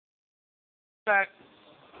back.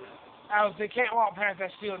 Alex, they can't walk past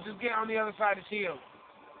that shield. Just get on the other side of the shield.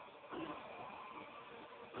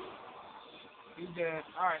 He's dead.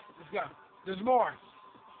 Alright, let's go. There's more.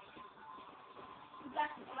 You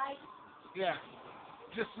got the light. Yeah.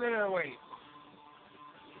 Just sit there and wait.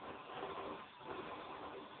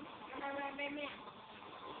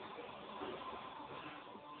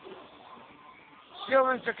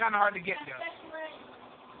 Shieldings are kind of hard to get to.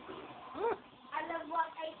 I level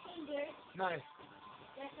up 18, Derek. Nice.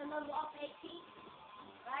 There's a level up 18,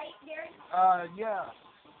 right, Derek? Yeah.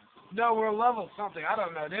 No, we're level something. I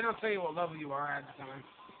don't know. They don't tell you what level you are at the time.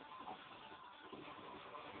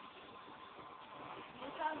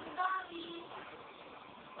 Here comes the zombie.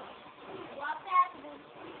 What's happening?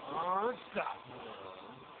 Oh, stop.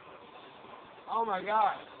 Oh my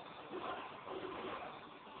god.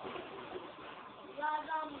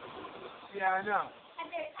 Yeah, I know. And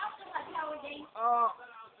there's also a power game. Oh.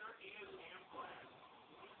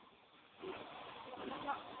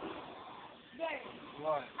 Derek.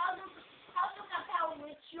 What? How do my power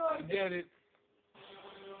with your... You did it.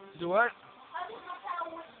 Do what? How do my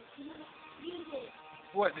power with use it?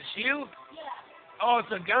 What, the shield? Yeah. Oh,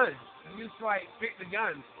 it's a gun. You just like pick the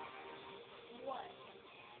gun. What?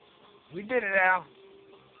 We did it, Al.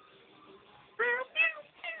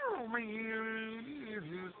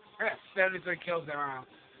 Yeah, 73 kills that round.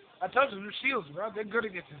 I told you, the shields, bro. They're good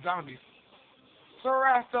against the zombies. So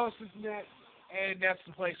Rastos is next, and that's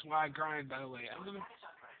the place where I grind, by the way. Let me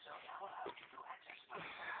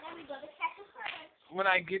go to Cactus first. When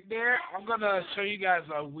I get there, I'm going to show you guys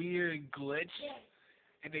a weird glitch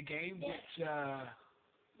in the game. Which, There.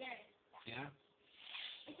 yeah.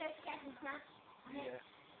 It says Cactus first. Yeah.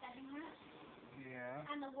 Yeah.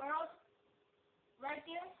 And the world, right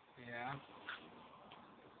there. Yeah.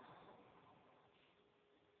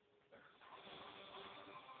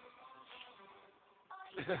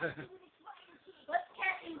 What's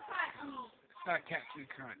Captain Crunch mean? It's not Captain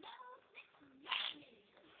Crunch.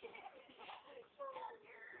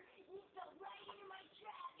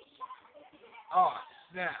 Oh,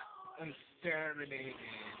 snap. Exterminated.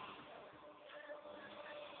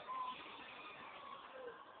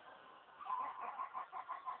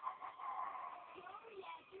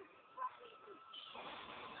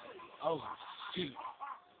 Oh, shoot.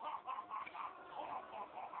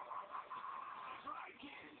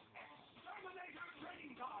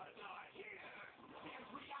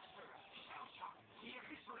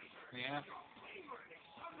 Yeah.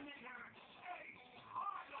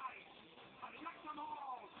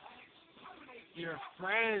 Your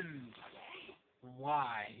friend.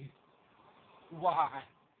 Why? Why?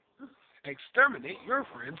 Exterminate your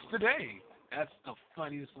friends today. That's the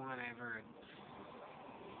funniest line I've heard.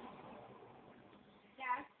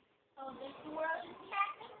 Oh, this world is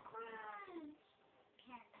Captain Crunch.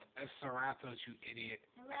 That's Serathos, you idiot.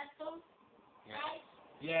 Serathos? Yeah. Right?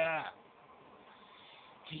 Yeah.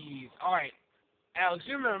 Jeez. Alright. Alex,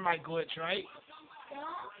 you remember my glitch, right? Yeah?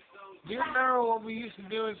 Do you remember what we used to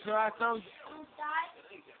do in Serathos? Don't die?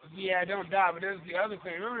 Yeah, don't die, but there's the other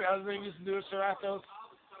thing. Remember the other thing we used to do in Serathos?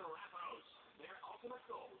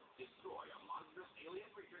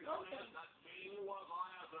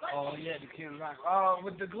 Oh, yeah, the King Rock. Oh,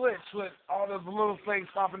 with the glitch, with all those little things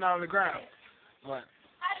popping out of the ground. What?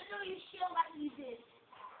 How do you shield like you did?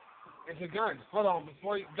 It's a gun. Hold on,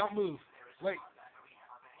 before you... Don't move. Wait.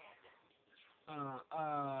 Stop.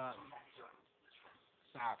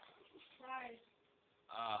 Sorry.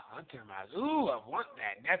 Hunter Mouse. Ooh, I want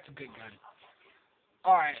that. That's a good gun.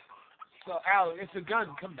 Alright. So, Alex, it's a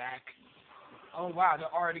gun. Come back. Oh, wow,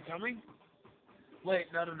 they're already coming?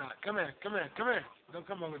 Wait, no, they're not. Come here, come here, come here. Don't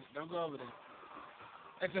come over there. Don't go over there.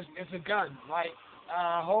 It's a gun. Like,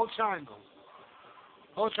 hold triangle.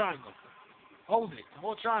 Hold triangle. Hold it.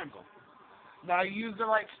 Hold triangle. Now use the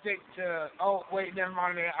right stick to... Oh, wait, never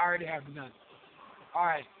mind. I already have the gun.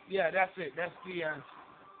 Alright. Yeah, that's it. That's the...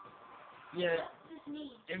 Yeah.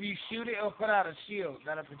 If you shoot it, it'll put out a shield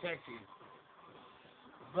that'll protect you.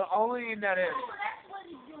 But only in that area. Oh, that's what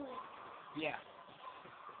he's doing. Yeah.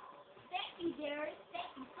 Thank you, Derek.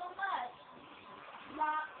 Thank you so much.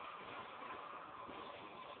 Rock.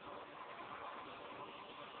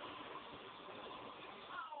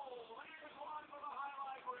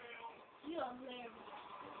 You're hilarious.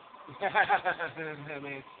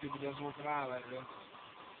 Man, stupid doesn't want to highlight this.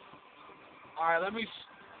 Alright, let me...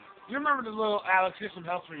 You remember the little... Alex, here's some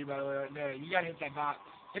help for you, by the way, right there. You gotta hit that box.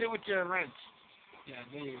 Hit it with your wrench. Yeah,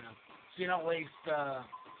 there you go. So you don't waste, a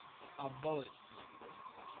bullet.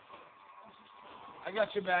 I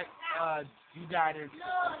got your back. You died here. No,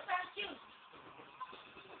 it's not you.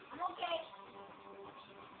 I'm okay.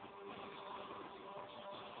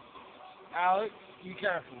 Alex, be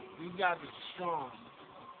careful. You guys are strong.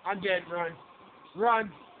 I'm dead. Run.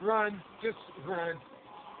 Run. Run. Just run.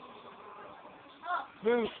 Oh,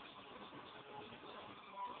 Move.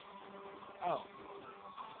 Oh.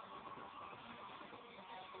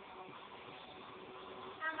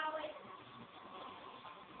 on my way.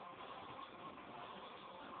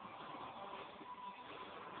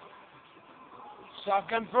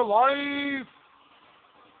 Shotgun for life.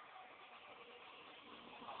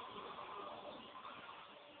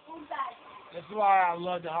 Who's that? That's why I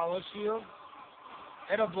love the hollow shield.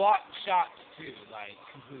 It'll block shots too, like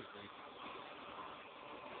completely.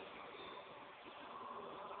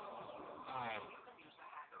 Alright.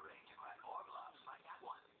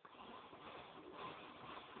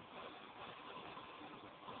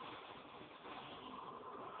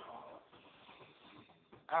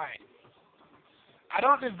 Alright. I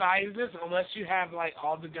don't advise this unless you have like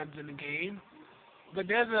all the guns in the game. But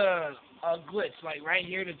there's a glitch like right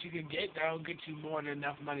here that you can get that'll get you more than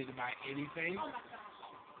enough money to buy anything. Oh my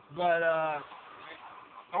god.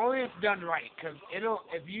 But only if done right, cause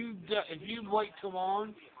if you wait too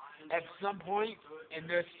long, at some point and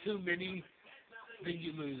there's too many, then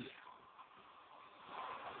you lose.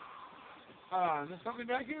 There's something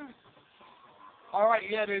back here. All right,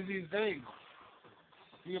 yeah, there's these things.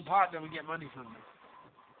 You can pop them and get money from them.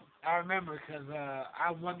 I remember because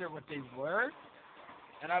I wondered what they were,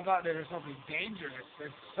 and I thought there was something dangerous.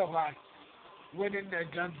 And so I went in there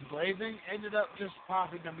guns blazing, ended up just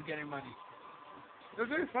popping them and getting money. It was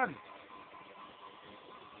really funny.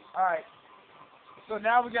 Alright, so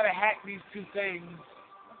now we gotta hack these two things.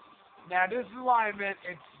 Now this is why I meant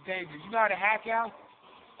it's dangerous. You know how to hack out?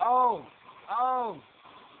 Oh, oh,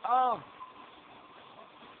 oh,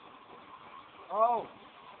 oh.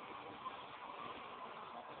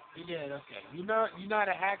 You did, okay. You know how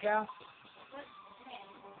to hack out?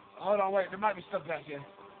 Hold on, wait, there might be stuff back here.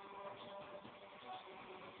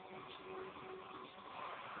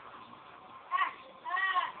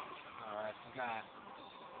 Alright,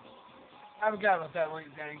 I forgot about that link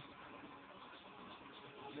thing.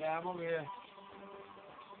 Yeah, I'm over here.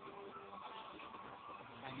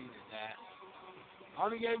 I needed that.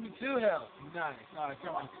 Only gave me 2 health. Nice. Alright,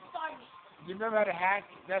 come on. You remember how to hack?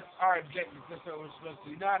 That's our objective. That's what we're supposed to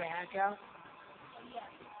do. You know how to hack out? Yeah.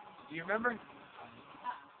 Do you remember?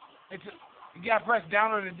 You gotta press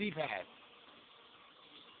down on the D-pad.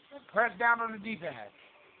 Press down on the D-pad.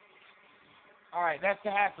 Alright, that's the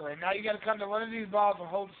hacker. And now you gotta come to one of these balls and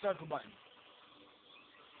hold the circle button.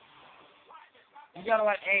 You gotta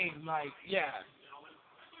like aim, like, yeah.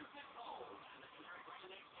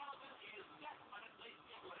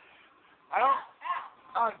 I don't...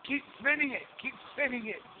 keep spinning it. Keep spinning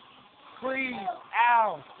it. Please.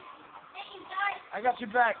 Ow. Hey, you guys. I got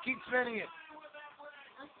your back. Keep spinning it.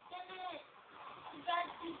 I'm spinning it. You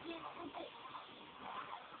guys keep it.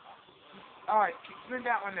 Alright, spin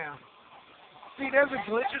that one now. See, there's a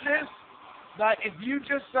glitch in this. But if you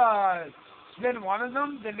just spin one of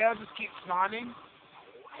them, then they'll just keep spawning.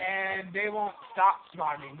 And they won't stop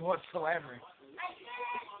spawning whatsoever.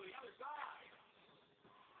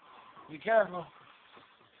 Be careful.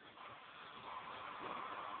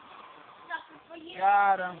 Nothing for you.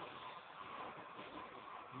 Got him.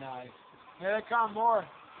 Nice. Here they come more.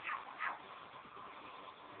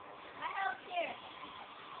 My help here.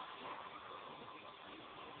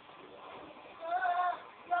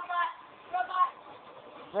 Robot.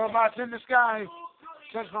 Robots in the sky.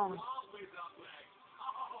 Transformers.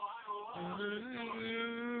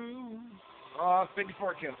 Oh,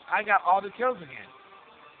 54 kills. I got all the kills again.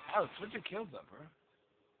 Oh, switch your kills up, bro.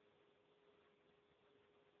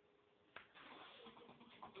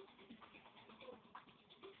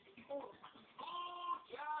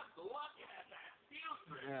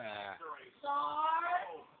 Yeah.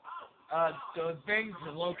 Those things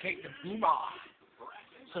to locate the boom off.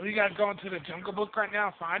 So we gotta go into the Jungle Book right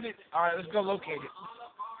now, find it. Alright, let's go locate it.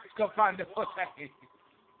 Let's go find the book.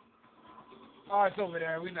 Oh, it's over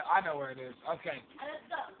there. I know where it is. Okay. Let's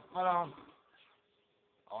go. Hold on.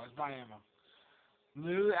 Oh, it's my ammo.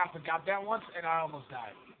 Literally, I forgot that once, and I almost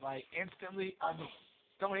died. Like, instantly, almost.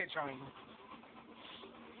 Don't hit triangle.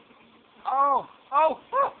 Oh! Oh!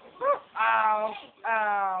 Oh! Oh! Ow!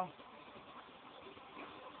 Ow!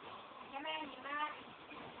 Come in, you mad?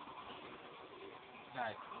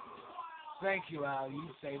 Nice. Thank you, Al. You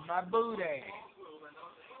saved my booty.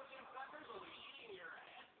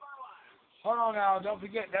 Hold on, Al. Don't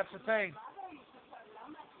forget, that's the thing.